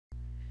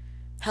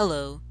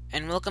Hello,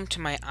 and welcome to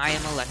my I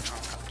Am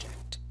Electron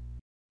project.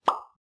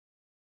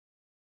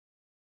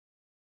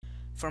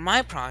 For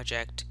my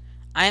project,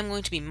 I am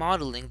going to be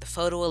modeling the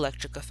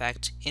photoelectric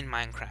effect in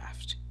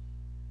Minecraft.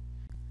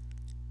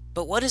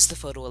 But what is the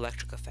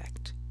photoelectric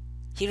effect?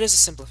 Here is a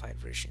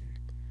simplified version.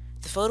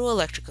 The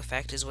photoelectric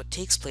effect is what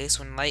takes place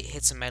when light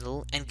hits a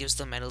metal and gives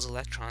the metal's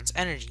electrons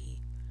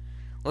energy.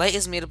 Light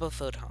is made up of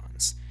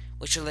photons,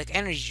 which are like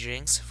energy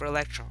drinks for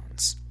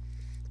electrons.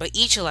 But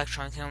each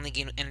electron can only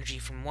gain energy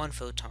from one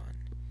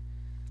photon.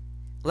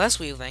 Less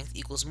wavelength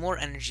equals more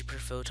energy per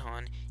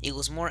photon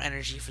equals more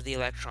energy for the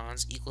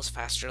electrons equals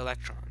faster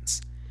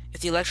electrons.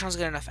 If the electrons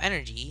get enough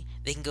energy,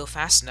 they can go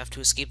fast enough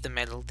to escape the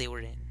metal they were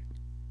in.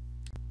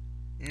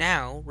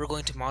 Now, we're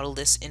going to model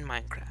this in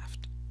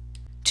Minecraft.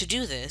 To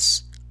do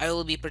this, I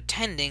will be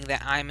pretending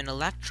that I'm an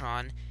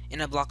electron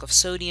in a block of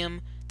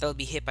sodium that will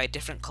be hit by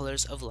different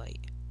colors of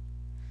light.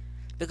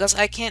 Because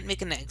I can't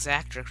make an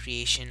exact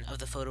recreation of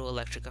the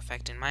photoelectric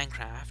effect in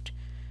Minecraft,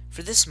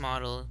 for this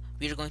model,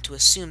 we are going to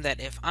assume that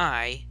if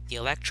I, the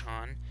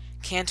electron,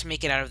 can't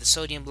make it out of the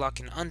sodium block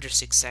in under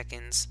 6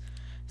 seconds,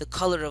 the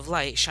color of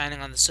light shining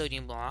on the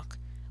sodium block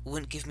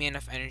wouldn't give me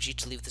enough energy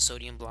to leave the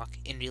sodium block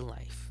in real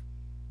life.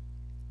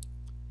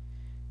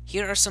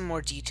 Here are some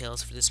more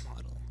details for this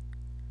model.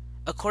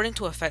 According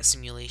to a PhET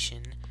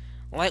simulation,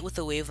 light with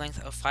a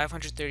wavelength of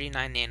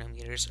 539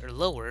 nanometers or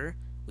lower,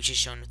 which is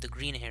shown with the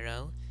green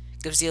arrow,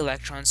 gives the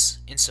electrons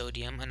in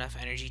sodium enough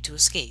energy to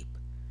escape.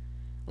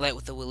 Light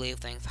with a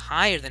wavelength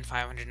higher than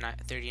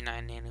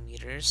 539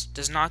 nanometers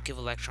does not give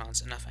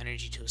electrons enough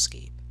energy to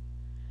escape.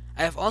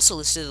 I have also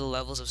listed the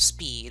levels of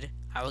speed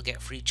I will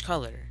get for each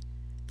color.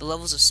 The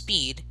levels of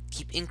speed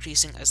keep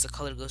increasing as the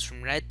color goes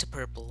from red to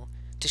purple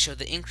to show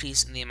the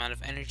increase in the amount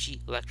of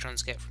energy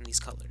electrons get from these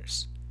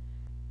colors.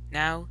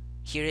 Now,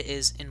 here it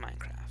is in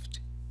Minecraft.